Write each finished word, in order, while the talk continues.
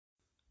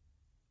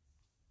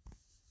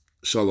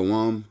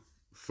Shalom.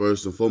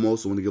 First and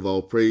foremost, I want to give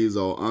all praise,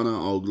 all honor,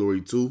 all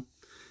glory to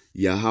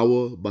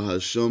YAHAWAH,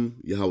 bahasham,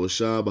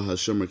 YAHAWASHI,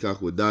 bahasham,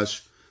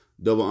 qadash.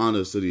 Double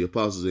honors to the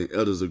apostles and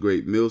elders of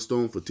Great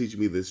Millstone for teaching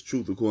me this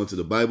truth according to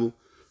the Bible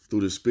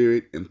through the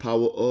spirit and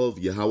power of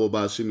YAHAWAH,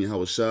 bahasham,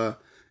 YAHAWASHI,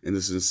 and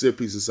the sincere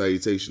peace and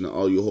salutation to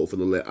all you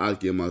hopeful elect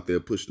Akim out there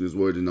pushing his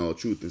word in all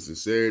truth and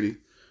sincerity,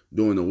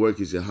 doing the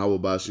work as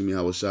YAHAWAH, bahasham,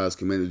 YAHAWASHI has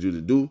commanded you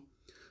to do,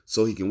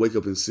 so he can wake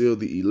up and seal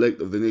the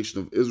elect of the nation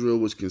of Israel,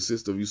 which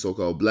consists of you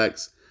so-called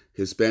blacks,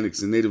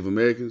 Hispanics, and Native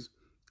Americans,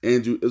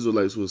 and you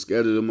Israelites who are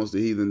scattered amongst the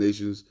heathen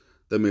nations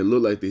that may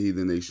look like the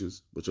heathen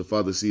nations, but your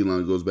father's seed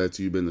line goes back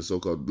to you being the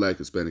so-called black,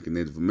 Hispanic, and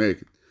Native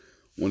American,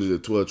 one of the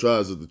 12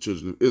 tribes of the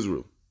children of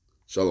Israel.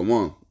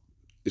 Shalom.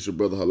 It's your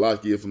brother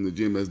Halaki from the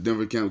GMS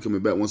Denver camp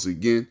coming back once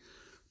again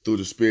through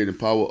the spirit and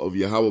power of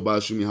YAHAWAH,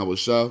 bahasham,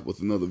 YAHAWASHI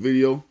with another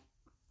video.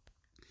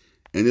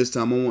 And this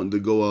time I wanted to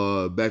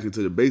go back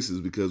into the basics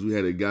because we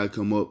had a guy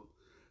come up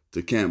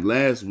to camp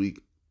last week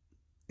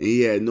and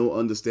he had no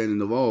understanding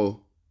of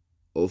all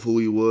of who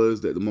he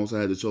was, that the Most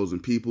High had the chosen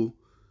people,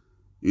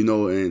 you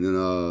know,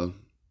 and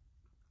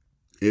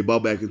it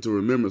brought back into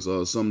remembrance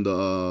some of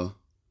the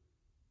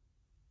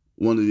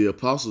one of the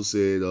apostles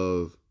said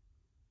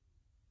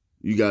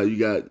you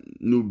got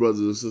new brothers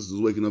and sisters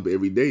waking up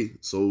every day,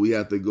 so we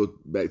have to go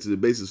back to the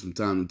basics from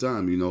time to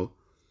time, you know.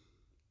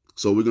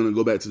 So we're going to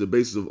go back to the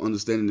basis of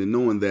understanding and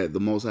knowing that the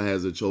Most High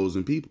has a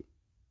chosen people,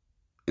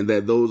 and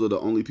that those are the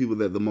only people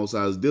that the Most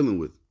High is dealing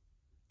with,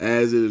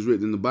 as it is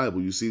written in the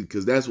Bible. You see,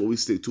 because that's what we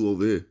stick to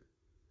over here.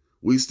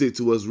 We stick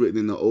to what's written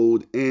in the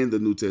Old and the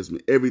New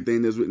Testament.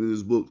 Everything that's written in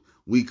this book,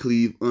 we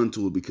cleave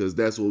unto it because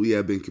that's what we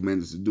have been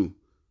commanded to do.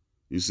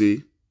 You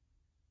see?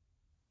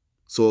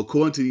 So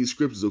according to these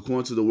scriptures,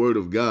 according to the word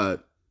of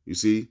God, you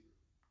see,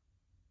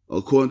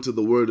 according to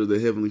the word of the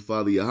Heavenly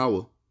Father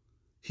Yahweh,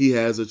 he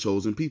has a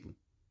chosen people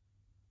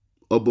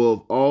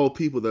above all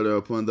people that are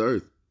upon the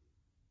earth.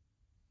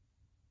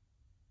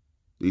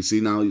 You see,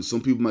 now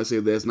some people might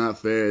say that's not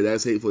fair,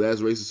 that's hateful, that's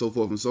racist, so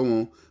forth and so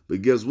on.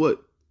 But guess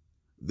what?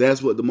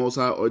 That's what the Most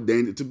High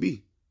ordained it to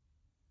be.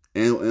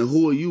 And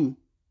who are you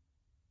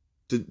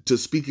to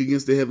speak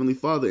against the Heavenly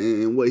Father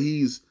and what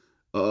he's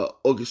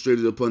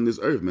orchestrated upon this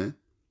earth, man?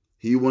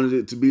 He wanted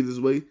it to be this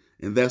way,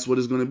 and that's what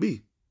it's going to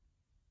be.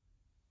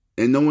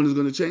 And no one is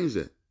going to change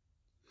that.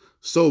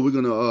 So we're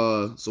going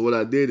to, so what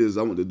I did is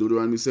I went to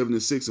Deuteronomy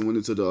 7:6 and went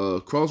into the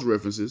cross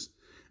references,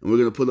 and we're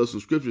going to put up some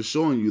scriptures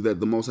showing you that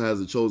the Most High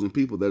has a chosen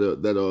people that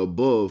are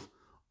above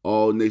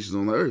all nations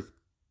on the earth,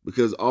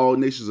 because all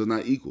nations are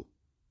not equal.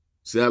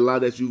 See that lie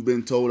that you've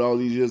been told all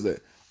these years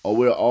that, oh,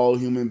 we're all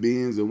human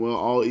beings and we're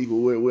all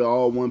equal, we're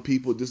all one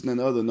people, this and that and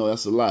the other. No,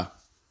 that's a lie.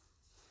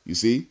 You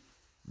see?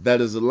 That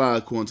is a lie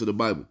according to the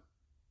Bible.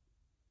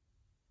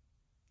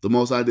 The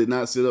Most High did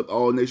not set up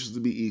all nations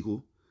to be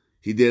equal.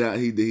 He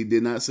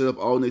did not set up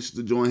all nations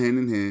to join hand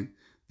in hand.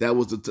 That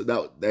was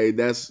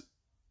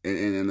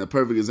and a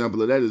perfect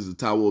example of that is the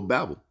Tower of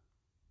Babel.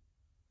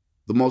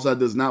 The Most High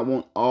does not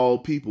want all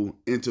people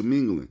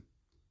intermingling.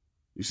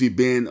 You see,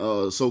 being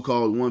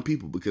so-called one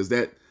people, because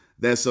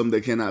that's something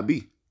that cannot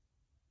be.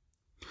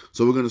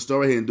 So we're going to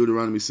start right here in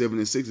Deuteronomy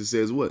 7:6. It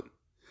says what?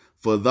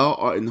 For thou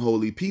art an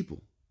holy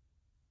people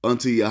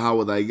unto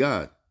Yahawah thy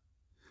God.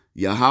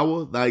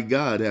 Yahawah thy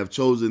God hath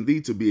chosen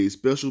thee to be a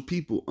special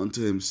people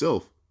unto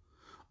himself,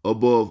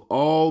 above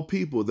all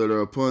people that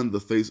are upon the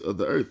face of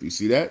the earth. You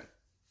see that?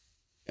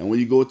 And when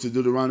you go to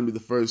Deuteronomy, the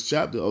first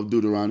chapter of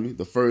Deuteronomy,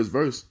 the first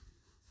verse,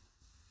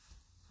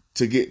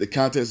 to get the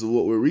context of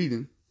what we're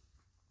reading,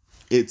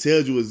 it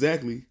tells you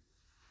exactly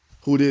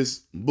who this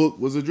book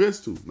was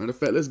addressed to. Matter of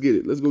fact, let's get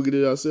it. Let's go get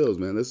it ourselves,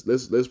 man.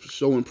 Let's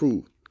show and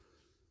prove.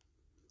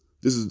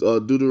 This is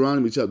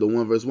Deuteronomy chapter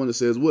 1, verse 1. It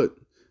says what?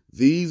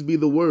 These be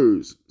the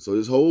words. So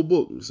this whole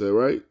book, you say,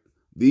 right?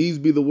 These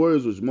be the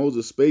words which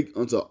Moses spake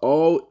unto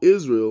all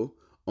Israel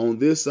on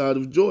this side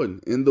of Jordan,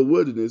 in the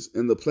wilderness,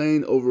 in the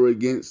plain over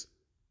against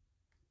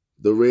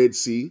the Red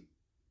Sea,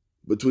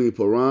 between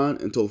Paran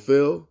and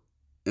Tophel,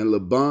 and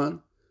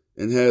Laban,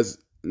 and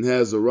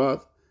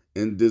Hazeroth,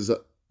 and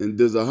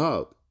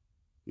Dizahab.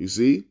 You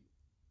see?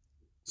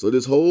 So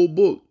this whole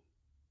book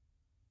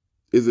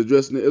is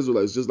addressing the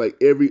Israelites, just like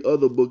every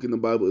other book in the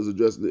Bible is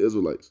addressing the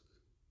Israelites.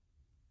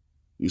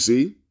 You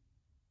see?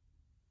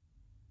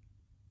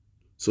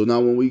 So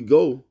now when we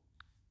go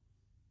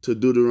to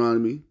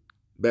Deuteronomy,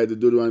 back to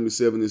Deuteronomy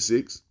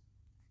 7:6,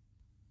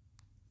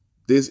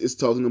 this is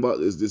talking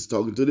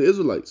talking to the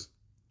Israelites.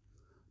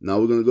 Now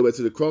we're going to go back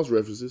to the cross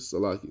references,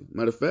 Salaki.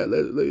 Matter of fact,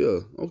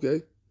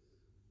 okay.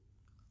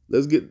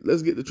 Let's get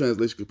the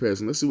translation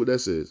comparison. Let's see what that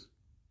says.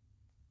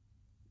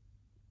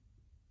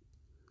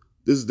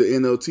 This is the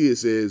NLT. It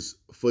says,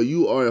 for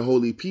you are a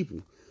holy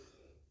people.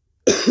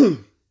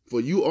 For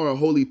you are a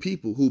holy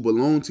people who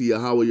belong to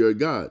Yahawah your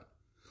God.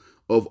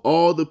 Of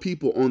all the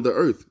people on the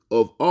earth,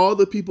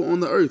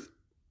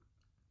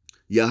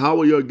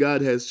 Yahawah your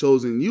God has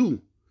chosen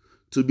you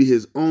to be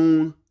his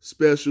own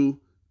special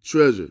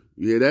treasure.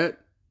 You hear that?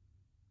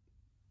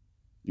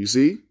 You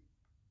see?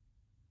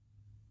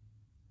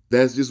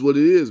 That's just what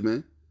it is,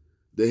 man.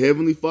 The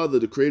Heavenly Father,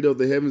 the creator of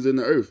the heavens and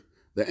the earth,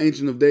 the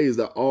Ancient of Days,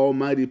 the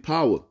almighty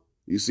power.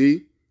 You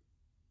see?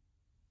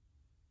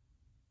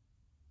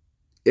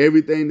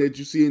 Everything that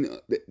you see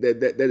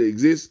that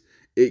exists,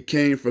 it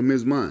came from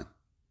his mind.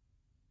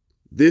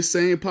 This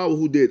same power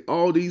who did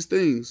all these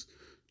things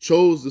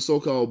chose the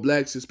so-called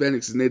blacks,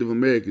 Hispanics, and Native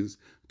Americans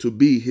to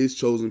be his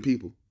chosen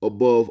people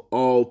above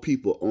all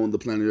people on the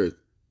planet Earth.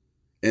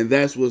 And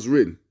that's what's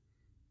written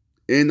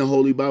in the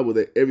Holy Bible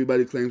that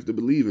everybody claims to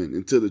believe in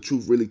until the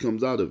truth really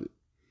comes out of it.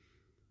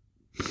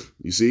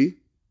 You see?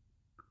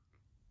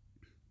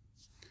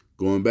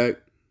 Going back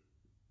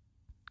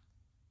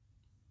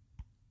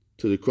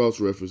to the cross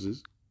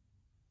references,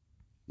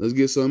 let's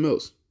get something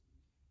else.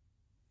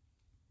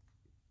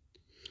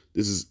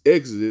 This is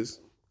Exodus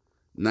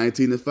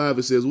 19:5.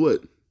 It says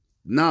what?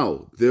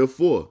 Now,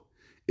 therefore,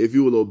 if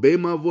you will obey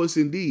my voice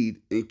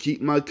indeed and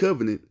keep my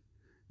covenant,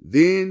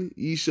 then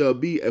ye shall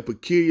be a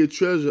peculiar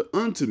treasure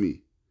unto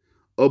me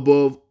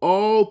above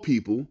all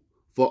people,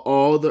 for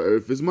all the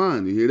earth is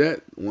mine. You hear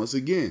that? Once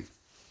again,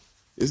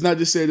 it's not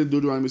just said in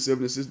Deuteronomy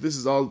 7:6. This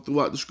is all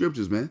throughout the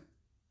scriptures, man.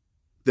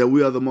 That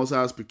we are the Most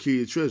High's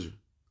peculiar treasure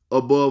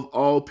above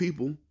all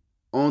people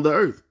on the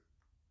earth.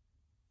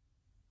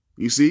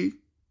 You see?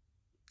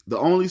 The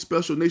only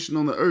special nation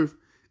on the earth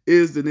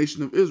is the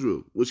nation of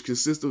Israel, which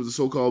consists of the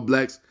so-called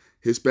blacks,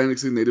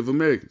 Hispanics, and Native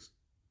Americans.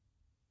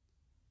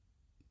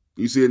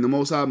 You see, and the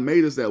Most High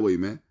made us that way,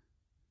 man.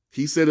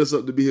 He set us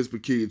up to be his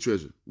peculiar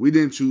treasure. We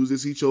didn't choose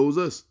this. He chose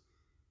us.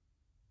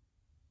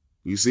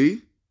 You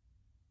see?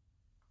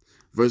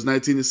 Verse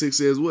 19:6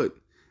 says what?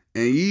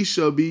 And ye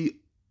shall be,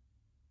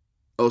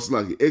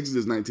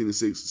 Exodus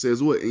 19:6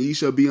 says what? And ye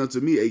shall be unto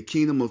me a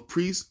kingdom of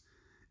priests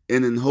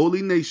and an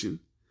holy nation.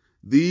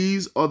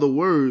 These are the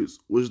words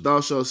which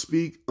thou shalt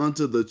speak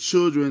unto the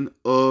children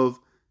of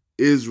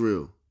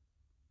Israel.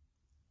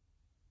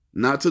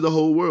 Not to the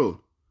whole world.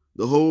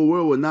 The whole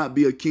world will not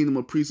be a kingdom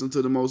of priests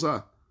unto the Most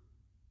High.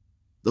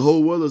 The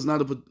whole world is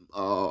not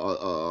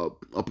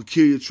a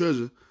peculiar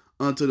treasure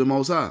unto the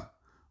Most High.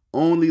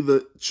 Only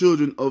the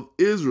children of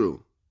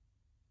Israel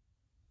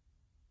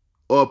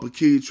are a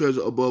peculiar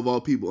treasure above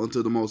all people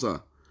unto the Most High.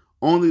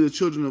 Only the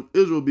children of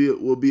Israel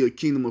will be a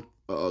kingdom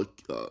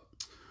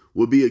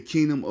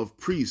of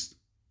priests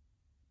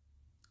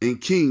and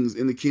kings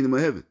in the kingdom of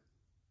heaven.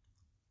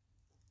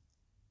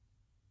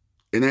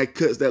 And that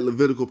cuts that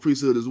Levitical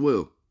priesthood as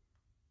well.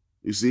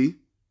 You see?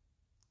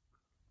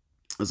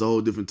 That's a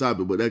whole different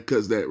topic, but that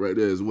cuts that right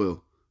there as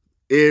well.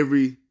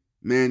 Every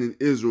man in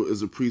Israel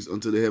is a priest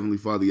unto the Heavenly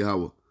Father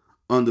Yahweh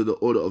under the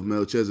order of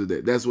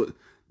Melchizedek. That's what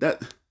the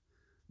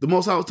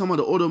Most High was talking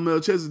about, the order of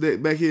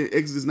Melchizedek back here in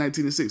Exodus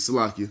 19:6,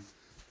 Salakia.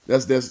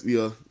 That's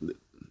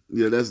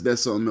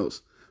something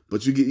else.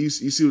 But you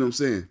see what I'm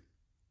saying.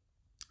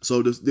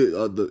 So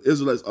the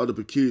Israelites are the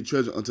peculiar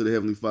treasure unto the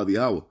Heavenly Father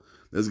Yahweh.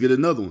 Let's get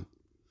another one.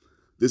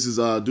 This is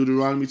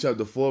Deuteronomy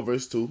chapter 4,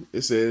 verse 2.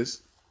 It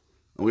says,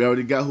 and we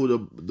already got who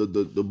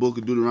the book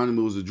of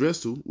Deuteronomy was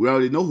addressed to. We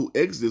already know who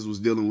Exodus was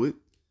dealing with.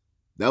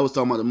 That was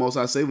talking about the Most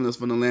High saving us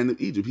from the land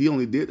of Egypt. He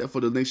only did that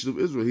for the nation of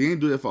Israel. He ain't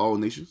do that for all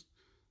nations.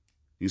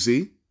 You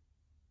see?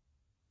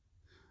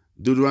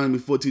 Deuteronomy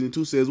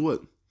 14:2 says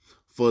what?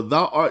 For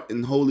thou art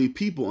an holy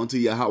people unto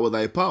Yahawah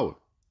thy power.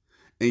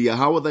 And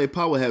Yahawah thy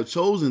power have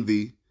chosen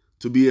thee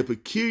to be a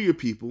peculiar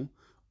people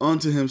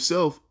unto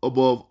himself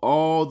above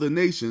all the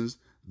nations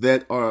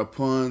that are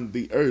upon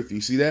the earth.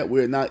 You see that?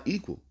 We're not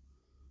equal.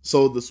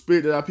 So the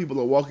spirit that our people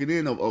are walking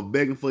in of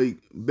begging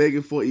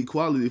for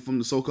equality from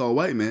the so-called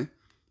white man,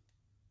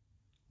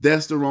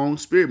 that's the wrong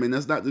spirit, man.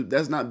 That's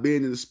not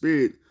being in the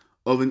spirit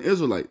of an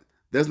Israelite.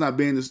 That's not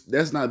being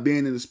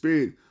in the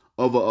spirit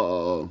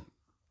of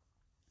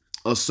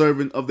a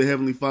servant of the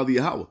Heavenly Father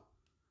Yahweh.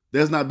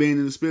 That's not being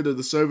in the spirit of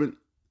the servant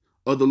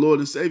of the Lord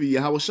and Savior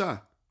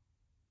YAHAWASHI.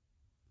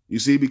 You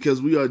see,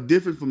 because we are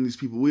different from these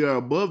people. We are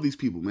above these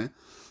people, man.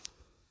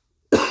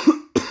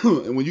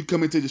 And when you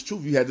come into this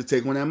truth, you have to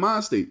take on that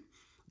mind state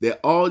that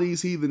all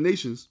these heathen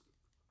nations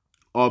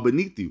are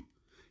beneath you.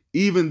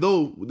 Even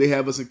though they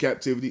have us in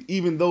captivity,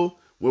 even though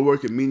we're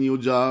working menial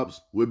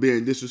jobs, we're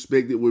being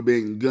disrespected, we're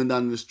being gunned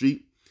down in the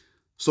street,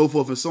 so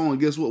forth and so on.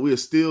 Guess what? We are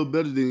still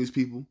better than these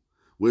people.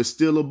 We're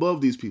still above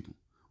these people.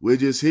 We're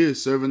just here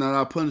serving out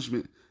our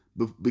punishment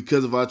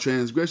because of our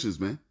transgressions,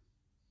 man.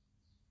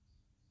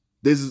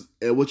 This is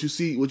what you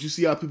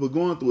see our people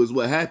going through is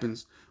what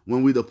happens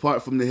when we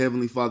depart from the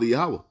Heavenly Father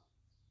Yahweh.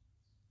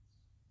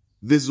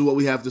 This is what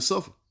we have to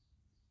suffer.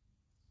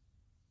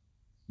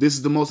 This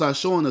is the Most High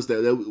showing us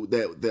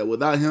that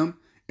without Him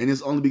and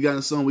His only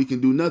begotten Son, we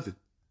can do nothing.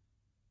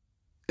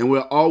 And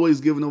we're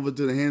always given over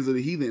to the hands of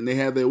the heathen, and they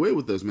have their way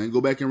with us, man. Go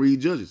back and read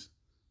Judges.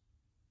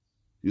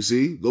 You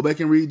see? Go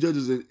back and read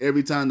Judges, and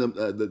every time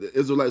the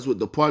Israelites would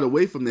depart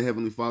away from the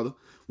Heavenly Father,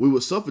 we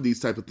would suffer these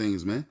type of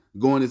things, man.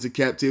 Going into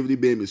captivity,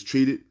 being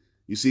mistreated,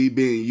 you see,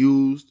 being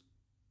used,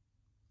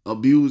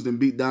 abused, and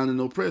beat down and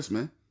oppressed,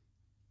 man.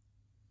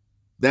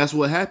 That's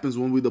what happens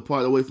when we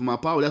depart away from our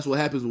power. That's what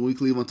happens when we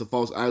cleave unto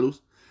false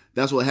idols.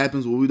 That's what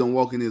happens when we don't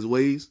walk in His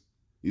ways.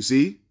 You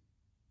see?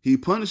 He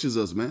punishes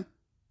us, man.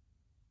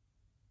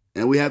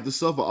 And we have to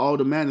suffer all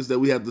the madness that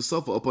we have to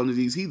suffer up under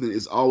these heathen.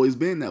 It's always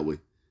been that way.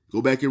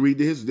 Go back and read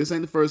the history. This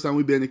ain't the first time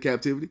we've been in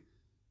captivity.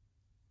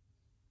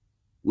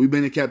 We've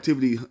been in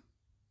captivity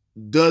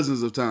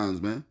dozens of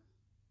times, man.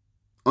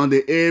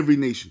 Under every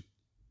nation.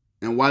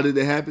 And why did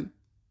it happen?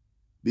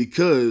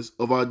 Because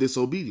of our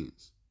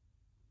disobedience.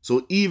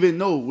 So even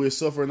though we're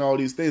suffering all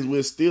these things,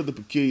 we're still the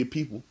peculiar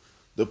people,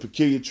 the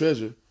peculiar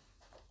treasure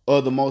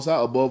of the Most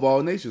High above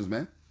all nations,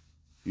 man.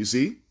 You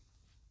see?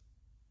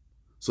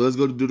 So let's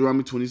go to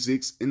Deuteronomy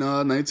 26 and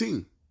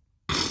 19.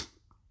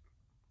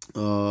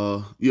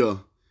 Yeah.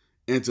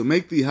 And to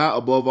make thee high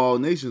above all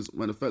nations.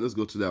 Matter of fact, let's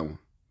go to that one.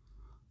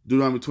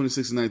 Deuteronomy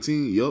 26 and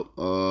 19. Yup.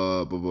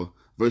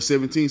 Verse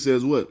 17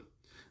 says what?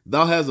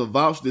 Thou hast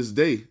avouched this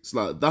day. It's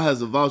like, thou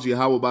hast avouched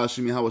Yahawah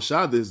bahasham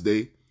YAHAWASHI this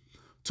day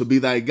to be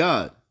thy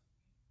God.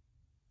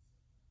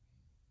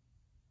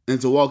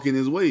 And to walk in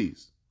his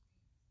ways.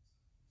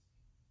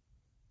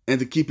 And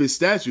to keep his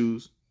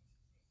statutes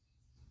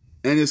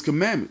and his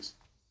commandments.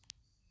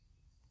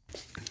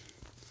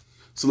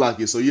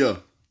 So yeah.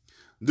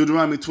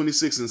 Deuteronomy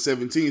 26 and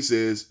 17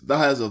 says, thou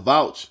hast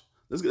avouched.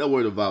 Let's get that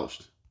word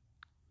avouched.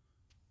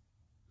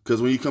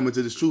 Because when you come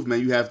into this truth, man,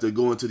 you have to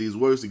go into these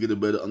words to get a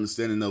better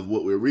understanding of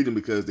what we're reading,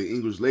 because the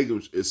English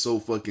language is so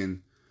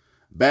fucking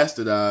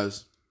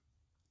bastardized.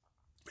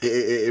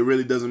 It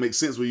really doesn't make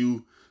sense when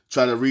you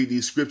try to read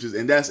these scriptures.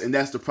 And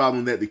that's the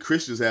problem that the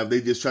Christians have.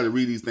 They just try to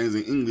read these things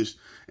in English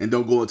and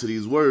don't go into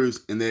these words,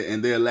 and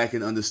they're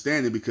lacking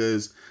understanding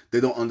because they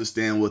don't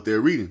understand what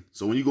they're reading.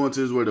 So when you go into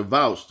this word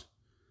avouched,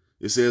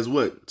 it says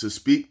what? To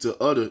speak, to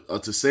utter, or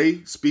to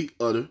say, speak,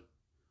 utter,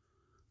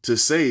 to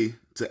say,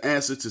 to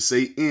answer, to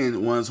say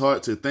in one's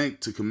heart, to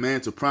think, to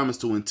command, to promise,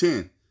 to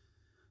intend.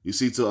 You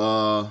see, to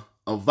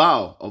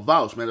avow,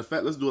 avouch. Matter of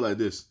fact, let's do it like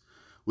this.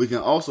 We can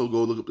also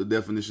go look up the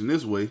definition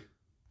this way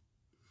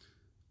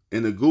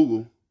in the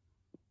Google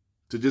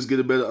to just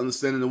get a better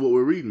understanding of what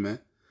we're reading, man.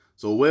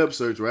 So web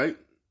search, right?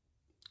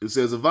 It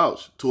says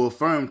avouch, to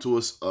affirm, to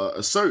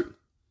assert.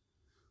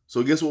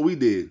 So guess what we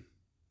did?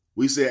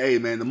 We said, hey,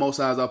 man, the Most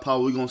High is our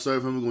power. We're going to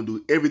serve him. We're going to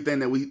do everything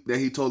that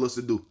he told us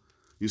to do.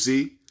 You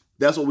see?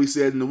 That's what we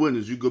said in the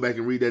wilderness. You go back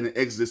and read that in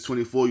Exodus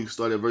 24. You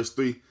start at verse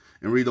 3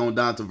 and read on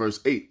down to verse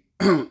 8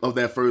 of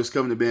that first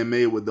covenant being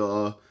made with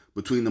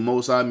between the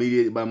Most High,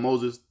 mediated by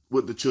Moses,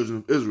 with the children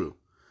of Israel.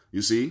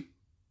 You see?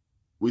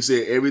 We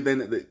said everything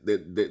that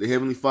the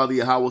Heavenly Father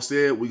Yahweh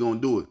said, we're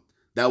going to do it.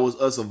 That was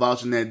us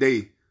avouching that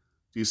day.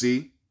 You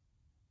see?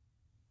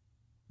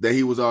 That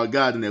he was our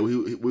God and that we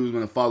was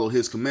going to follow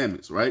his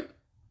commandments, right?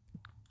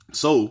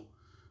 So,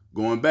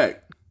 going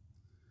back,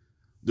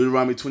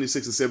 Deuteronomy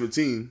 26 and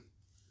 17,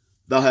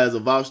 thou hast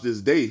avouched this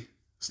day.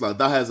 It's like,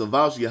 thou hast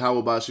avouched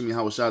Yahawah bahasham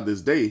YAHAWASHI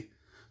this day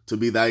to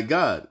be thy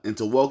God, and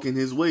to walk in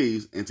his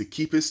ways, and to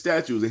keep his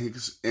statutes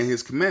and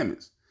his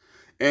commandments,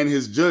 and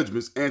his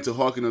judgments, and to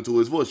hearken unto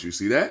his voice. You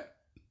see that?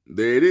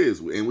 There it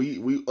is. And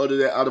we utter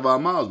that out of our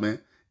mouths,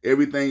 man.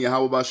 Everything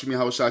Yahawah bahasham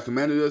YAHAWASHI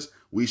commanded us,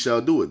 we shall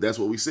do it. That's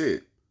what we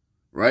said.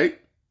 Right?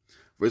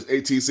 Verse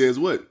 18 says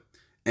what?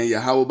 And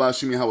Yahawah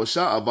bahasham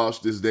YAHAWASHI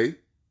avouched this day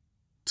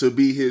to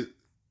be his.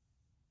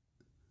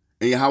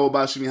 And Yahawah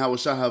bahasham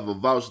YAHAWASHI have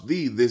avouched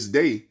thee this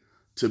day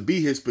to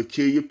be his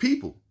peculiar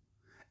people,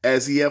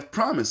 as he have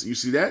promised. You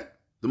see that?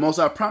 The Most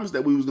High promised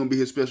that we was going to be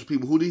his special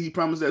people. Who did he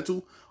promise that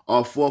to?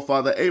 Our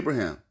forefather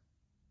Abraham.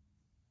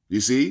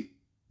 You see?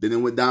 Then it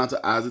went down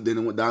to Isaac. Then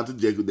it went down to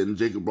Jacob. Then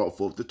Jacob brought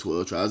forth the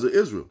 12 tribes of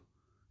Israel.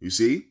 You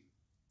see?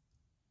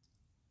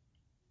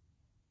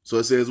 So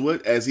it says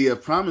what? As he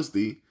have promised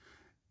thee,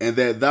 and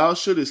that thou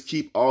shouldest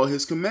keep all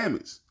his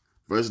commandments.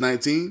 Verse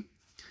 19.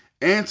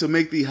 And to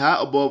make thee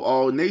high above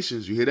all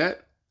nations. You hear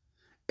that?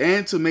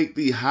 And to make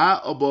thee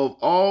high above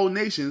all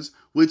nations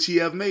which he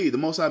have made. The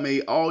Most High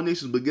made all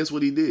nations, but guess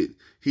what he did?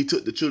 He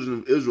took the children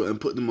of Israel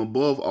and put them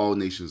above all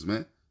nations,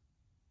 man.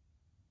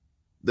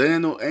 There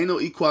ain't no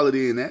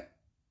equality in that.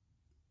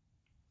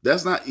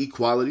 That's not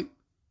equality.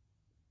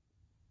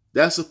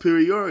 That's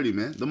superiority,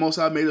 man. The Most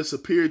High made us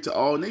superior to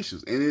all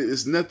nations. And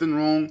it's nothing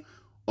wrong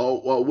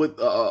with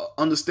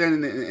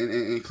understanding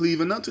and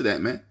cleaving up to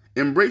that, man.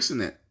 Embracing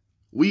that.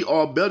 We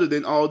are better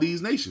than all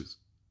these nations.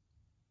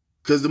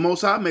 Because the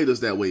Most High made us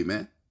that way,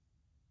 man.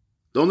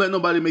 Don't let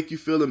nobody make you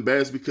feel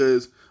embarrassed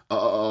because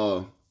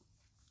of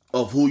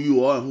who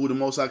you are and who the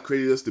Most High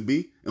created us to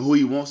be and who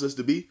he wants us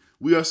to be.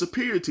 We are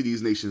superior to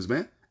these nations,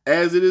 man,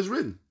 as it is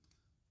written.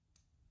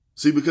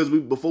 See, because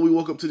before we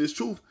woke up to this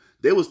truth,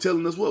 they was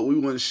telling us what? We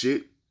weren't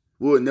shit.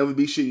 We would never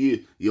be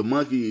shit. You're a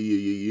monkey.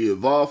 You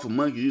evolved from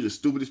monkey. You're the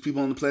stupidest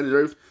people on the planet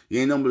Earth. You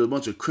ain't nothing but a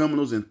bunch of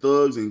criminals and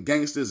thugs and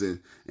gangsters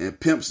and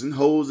pimps and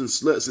hoes and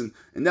sluts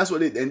and that's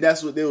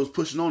what they was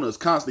pushing on us,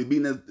 constantly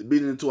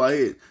beating into our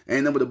head.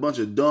 Ain't nothing but a bunch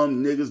of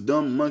dumb niggas,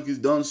 dumb monkeys,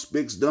 dumb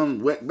spicks, dumb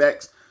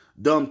wetbacks,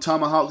 dumb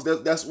tomahawks.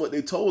 That's what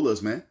they told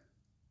us, man.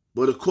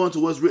 But according to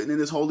what's written in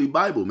this holy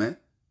Bible, man,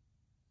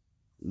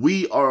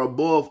 we are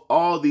above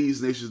all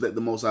these nations that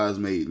the Most High has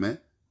made, man.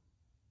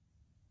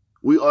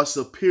 We are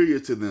superior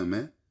to them,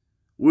 man.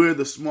 We're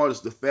the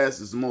smartest, the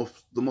fastest,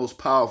 the most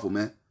powerful,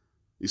 man.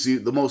 You see,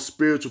 the most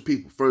spiritual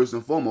people, first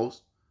and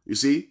foremost. You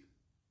see?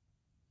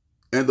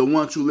 And the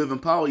one true living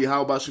power,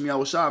 YAHAWASHI,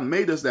 YAHAWASHI,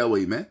 made us that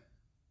way, man.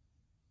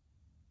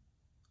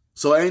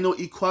 So ain't no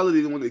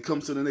equality when it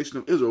comes to the nation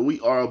of Israel. We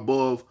are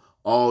above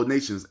all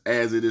nations,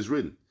 as it is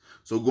written.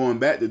 So going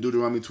back to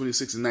Deuteronomy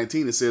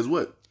 26:19, it says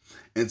what?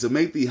 And to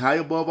make thee high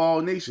above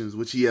all nations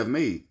which ye have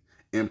made,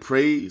 in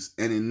praise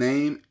and in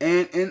name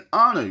and in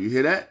honor. You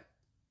hear that?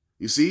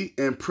 You see?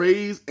 In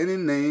praise and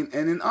in name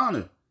and in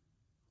honor.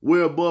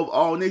 We're above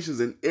all nations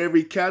in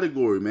every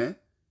category, man.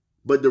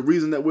 But the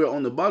reason that we're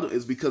on the bottom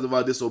is because of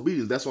our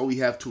disobedience. That's why we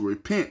have to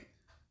repent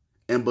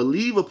and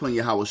believe upon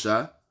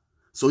Yahawashi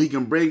so he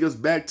can bring us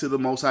back to the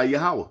Most High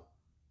Yahweh.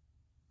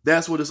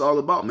 That's what it's all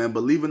about, man.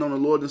 Believing on the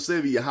Lord and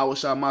Savior,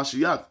 Yahawashi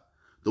Mashiach,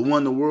 the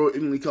one the world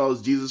ignorantly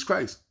calls Jesus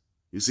Christ.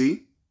 You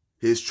see?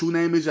 His true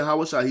name is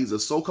Yahawashi. He's a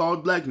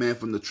so-called black man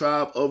from the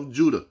tribe of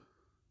Judah.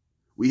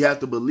 We have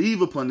to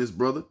believe upon this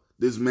brother,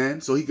 this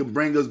man, so he can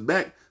bring us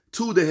back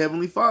to the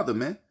Heavenly Father,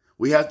 man.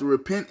 We have to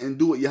repent and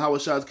do what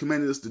Yahawashi has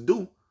commanded us to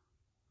do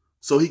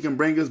so he can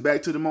bring us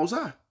back to the Most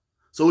High.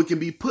 So we can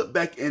be put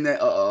back in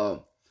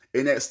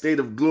that state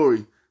of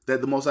glory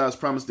that the Most High has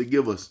promised to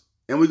give us.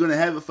 And we're going to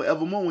have it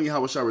forevermore when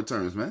Yahawashi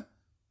returns, man.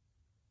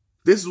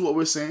 This is what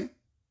we're saying.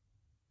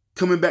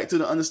 Coming back to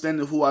the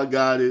understanding of who our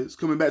God is.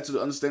 Coming back to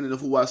the understanding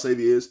of who our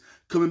Savior is.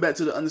 Coming back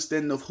to the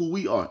understanding of who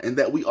we are. And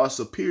that we are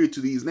superior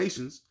to these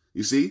nations.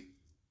 You see?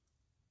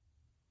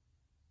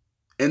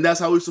 And that's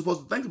how we're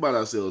supposed to think about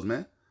ourselves,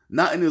 man.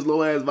 Not in this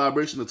low-ass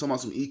vibration of talking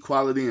about some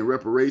equality and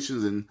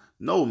reparations. And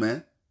no,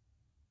 man.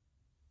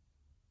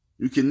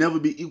 You can never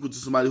be equal to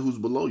somebody who's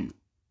below you.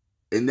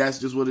 And that's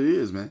just what it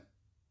is, man.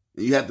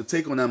 And you have to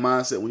take on that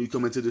mindset when you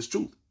come into this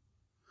truth.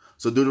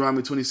 So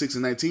Deuteronomy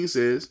 26:19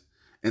 says,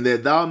 and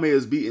that thou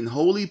mayest be in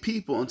holy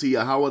people unto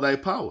Yahweh thy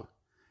power,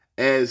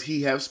 as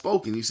he have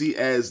spoken. You see,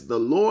 as the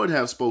Lord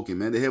have spoken,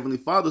 man. The Heavenly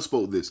Father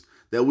spoke this,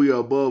 that we are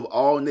above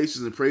all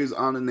nations in praise,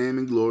 honor, name,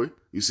 and glory.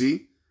 You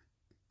see?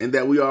 And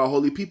that we are a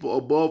holy people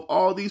above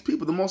all these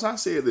people. The Most High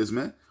said this,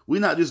 man.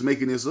 We're not just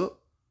making this up.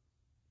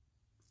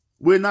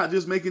 We're not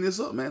just making this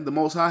up, man. The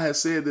Most High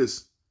has said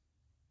this.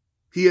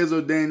 He has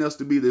ordained us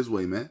to be this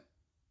way, man.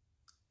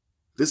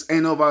 This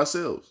ain't of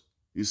ourselves.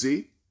 You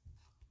see?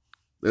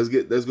 Let's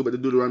go back to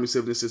Deuteronomy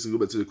 7:6 and go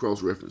back to the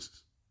cross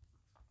references.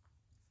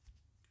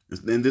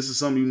 And this is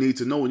something you need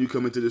to know when you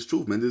come into this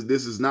truth, man.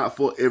 This is not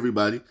for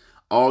everybody.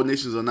 All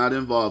nations are not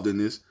involved in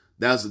this.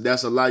 That's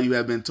a lie you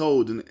have been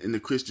told in the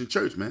Christian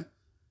church, man.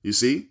 You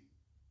see?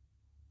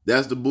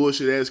 That's the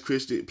bullshit ass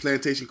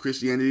plantation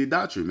Christianity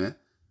doctrine, man.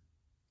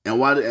 And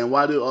why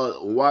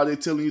are they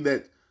telling you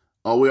that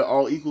we're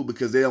all equal?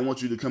 Because they don't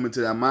want you to come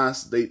into that mind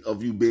state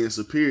of you being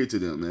superior to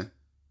them, man.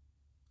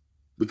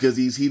 Because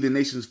these heathen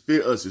nations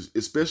fear us,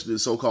 especially the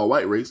so-called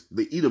white race,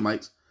 the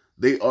Edomites.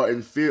 They are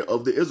in fear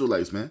of the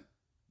Israelites, man.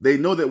 They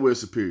know that we're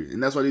superior,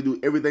 and that's why they do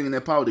everything in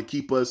their power to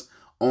keep us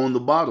on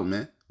the bottom,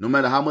 man. No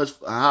matter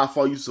how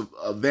far you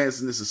advance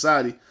in this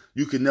society,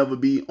 you can never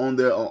be on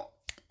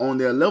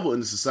their level in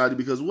the society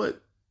because what?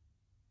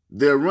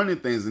 They're running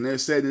things and they're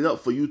setting it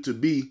up for you to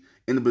be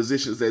in the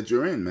positions that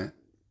you're in, man.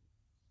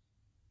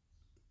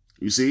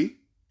 You see?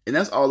 And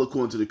that's all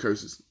according to the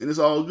curses. And it's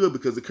all good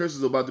because the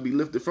curses are about to be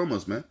lifted from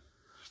us, man.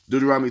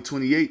 Deuteronomy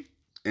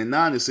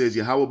 28:9, it says,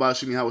 Yahweh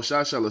bahasham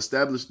Yahawashi shall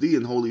establish thee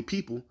an holy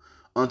people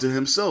unto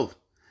himself,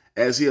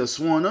 as he has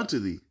sworn unto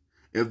thee,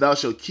 if thou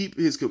shalt keep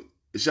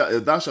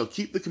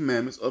the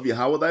commandments of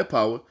Yahweh thy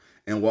power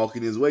and walk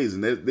in his ways.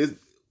 And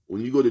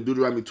when you go to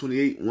Deuteronomy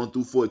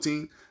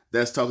 28:1-14,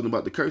 that's talking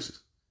about the curses.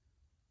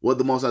 What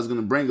the Most High is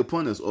going to bring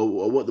upon us,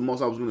 or what the Most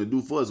High was going to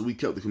do for us if we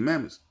kept the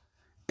commandments.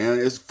 And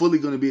it's fully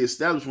going to be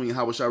established when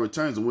Yahawashi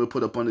returns, and we're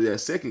put up under that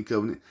second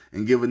covenant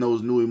and given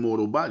those new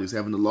immortal bodies,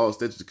 having the law,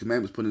 statutes, and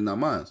commandments put in our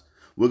minds.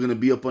 We're going to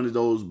be up under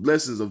those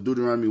blessings of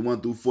Deuteronomy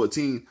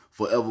 1-14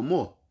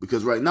 forevermore.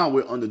 Because right now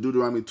we're under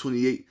Deuteronomy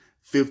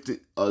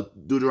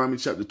 28:15, Deuteronomy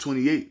chapter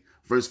 28,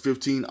 verse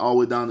 15, all the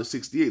way down to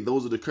 68.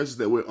 Those are the curses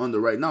that we're under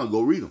right now.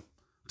 Go read them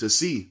to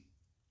see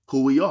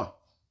who we are.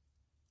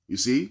 You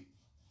see?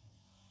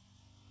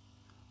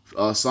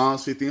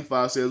 Psalms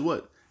 50:5 says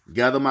what?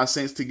 Gather my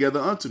saints together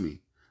unto me,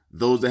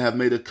 those that have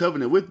made a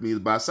covenant with me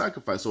by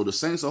sacrifice. So the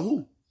saints are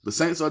who? The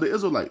saints are the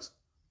Israelites.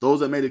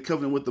 Those that made a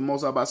covenant with the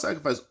Most High by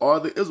sacrifice are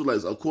the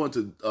Israelites,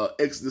 according to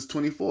Exodus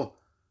 24.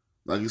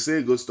 Like you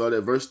said, go start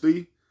at verse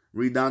 3,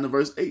 read down to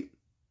verse 8.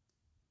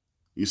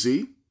 You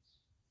see?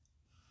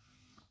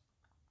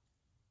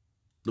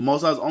 The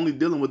Most High is only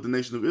dealing with the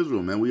nation of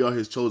Israel, man. We are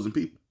his chosen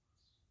people.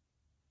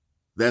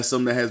 That's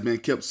something that has been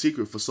kept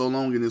secret for so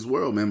long in this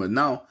world, man. But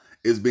now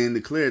it's being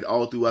declared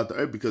all throughout the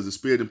earth because the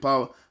spirit and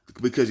power,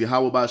 because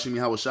Yahweh bahasham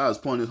Yahawashi is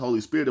pouring his Holy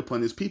Spirit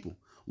upon his people.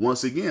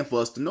 Once again, for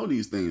us to know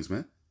these things,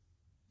 man.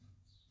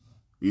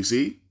 You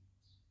see?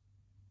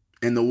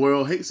 And the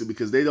world hates it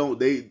because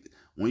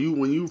when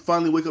you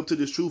finally wake up to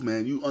this truth,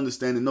 man, you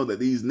understand and know that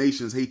these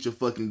nations hate your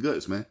fucking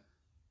guts, man.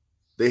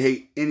 They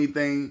hate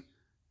anything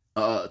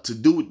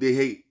they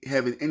hate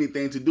having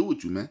anything to do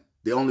with you, man.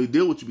 They only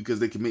deal with you because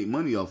they can make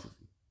money off of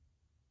you.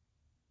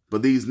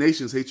 But these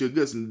nations hate your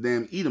guts, and the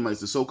damn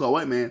Edomites, the so-called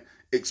white man,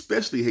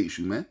 especially hates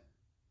you, man.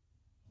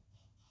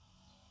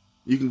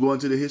 You can go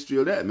into the history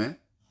of that, man.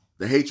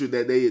 The hatred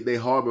that they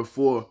harbor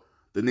for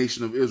the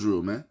nation of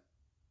Israel, man.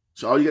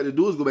 So all you got to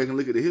do is go back and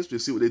look at the history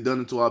and see what they've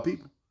done to our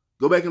people.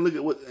 Go back and look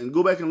at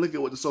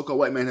what the so-called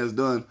white man has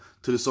done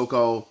to the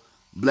so-called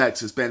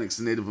blacks, Hispanics,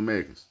 and Native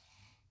Americans.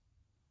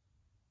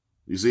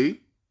 You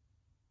see?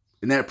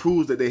 And that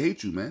proves that they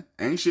hate you, man.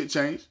 Ain't shit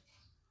changed.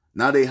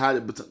 Now they hide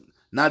it.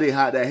 Now they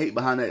hide that hate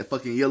behind that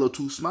fucking yellow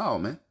tooth smile,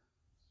 man.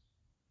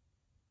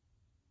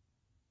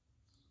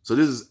 So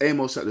this is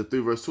Amos chapter 3,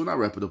 verse 2, and I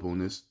wrap it up on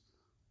this.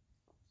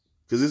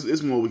 Because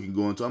it's more we can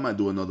go into. I might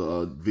do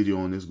another video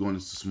on this, going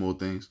into small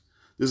things.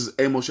 This is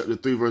Amos chapter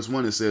 3, verse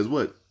 1. It says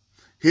what?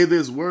 Hear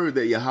this word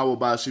that Yahawah,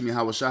 bahasham,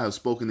 YAHAWASHI have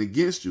spoken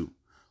against you,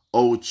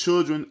 O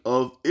children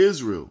of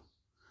Israel,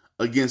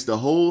 against the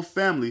whole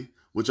family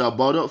which I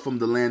brought up from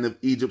the land of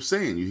Egypt,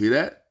 saying, you hear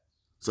that?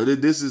 So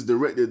this is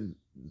directed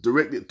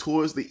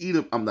towards the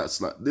Edom.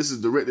 This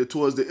is directed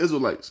towards the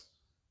Israelites.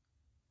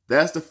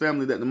 That's the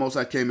family that the Most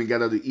High came and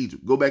got out of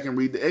Egypt. Go back and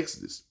read the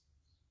Exodus.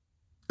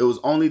 It was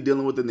only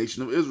dealing with the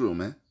nation of Israel,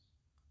 man.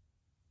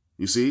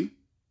 You see?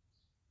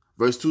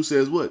 Verse 2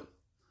 says what?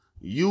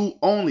 You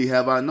only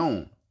have I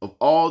known of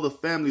all the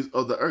families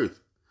of the earth.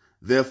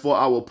 Therefore,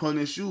 I will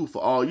punish you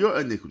for all your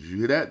iniquities. You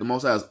hear that? The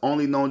Most High has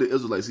only known the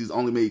Israelites. He's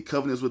only made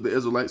covenants with the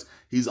Israelites.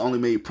 He's only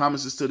made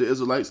promises to the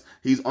Israelites.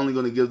 He's only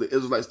going to give the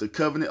Israelites the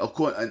covenant.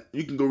 And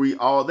you can go read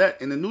all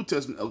that in the New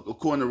Testament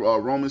according to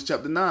Romans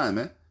chapter 9,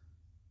 man.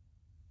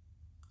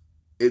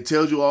 It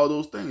tells you all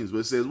those things. But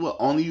it says, what?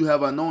 Only you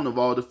have I known of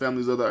all the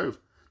families of the earth.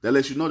 That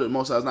lets you know that the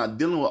Most High is not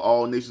dealing with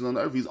all nations on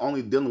the earth. He's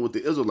only dealing with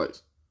the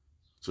Israelites.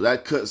 So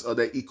that cuts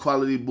that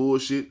equality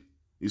bullshit.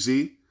 You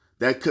see?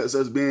 That cuts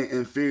us being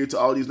inferior to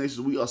all these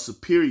nations. We are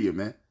superior,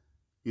 man.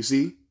 You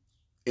see?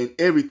 In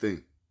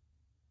everything.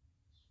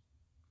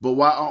 But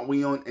why aren't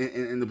we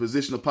in the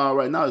position of power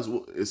right now?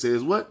 It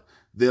says what?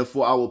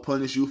 Therefore, I will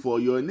punish you for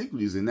your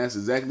iniquities. And that's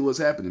exactly what's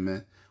happening,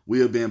 man.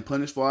 We are being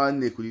punished for our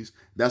iniquities.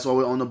 That's why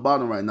we're on the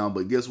bottom right now.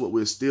 But guess what?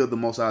 We're still the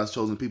Most High's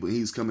chosen people.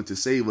 He's coming to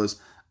save us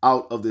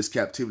out of this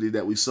captivity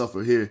that we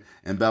suffer here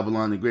in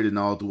Babylon the Great and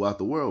all throughout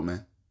the world,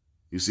 man.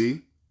 You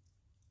see?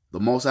 The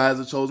Most High is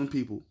a chosen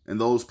people,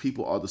 and those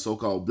people are the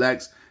so-called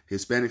blacks,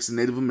 Hispanics, and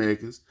Native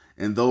Americans,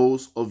 and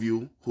those of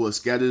you who are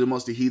scattered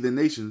amongst the heathen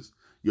nations.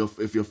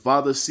 If your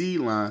father's seed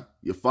line,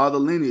 your father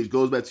lineage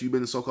goes back to you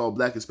being a so-called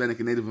black, Hispanic,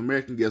 and Native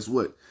American, guess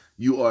what?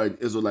 You are an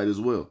Israelite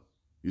as well.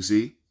 You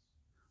see?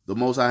 The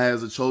Most High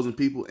has a chosen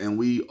people, and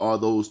we are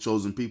those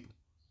chosen people.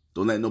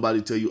 Don't let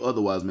nobody tell you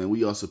otherwise, man.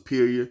 We are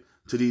superior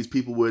to these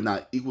people. We're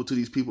not equal to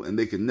these people, and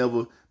they can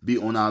never be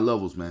on our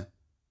levels, man.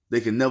 They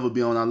can never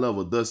be on our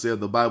level. Thus saith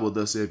the Bible,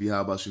 thus saith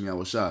Yahawah,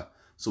 YAHAWASHI.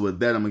 So with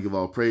that, I'm going to give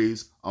all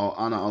praise, all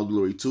honor, all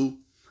glory to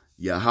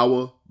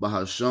Yahawah,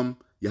 bahasham,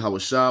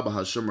 YAHAWASHI,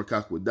 bahasham,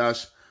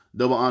 qadash.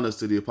 Double honors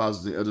to the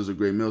apostles and elders of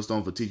Great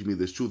Millstone for teaching me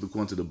this truth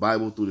according to the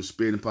Bible through the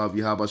spirit and power of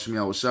Yahawah,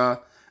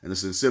 YAHAWASHI. And a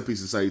sincere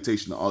peace and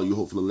salutation to all you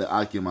hopefully let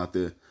Akim out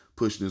there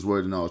pushing his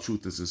word in all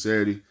truth and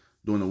sincerity,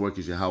 doing the work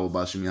as Yahawah,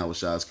 bahasham,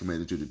 YAHAWASHI has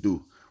commanded you to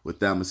do.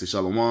 With that, I'm going to say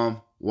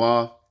shalom,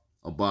 wa,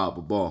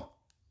 abba, babah.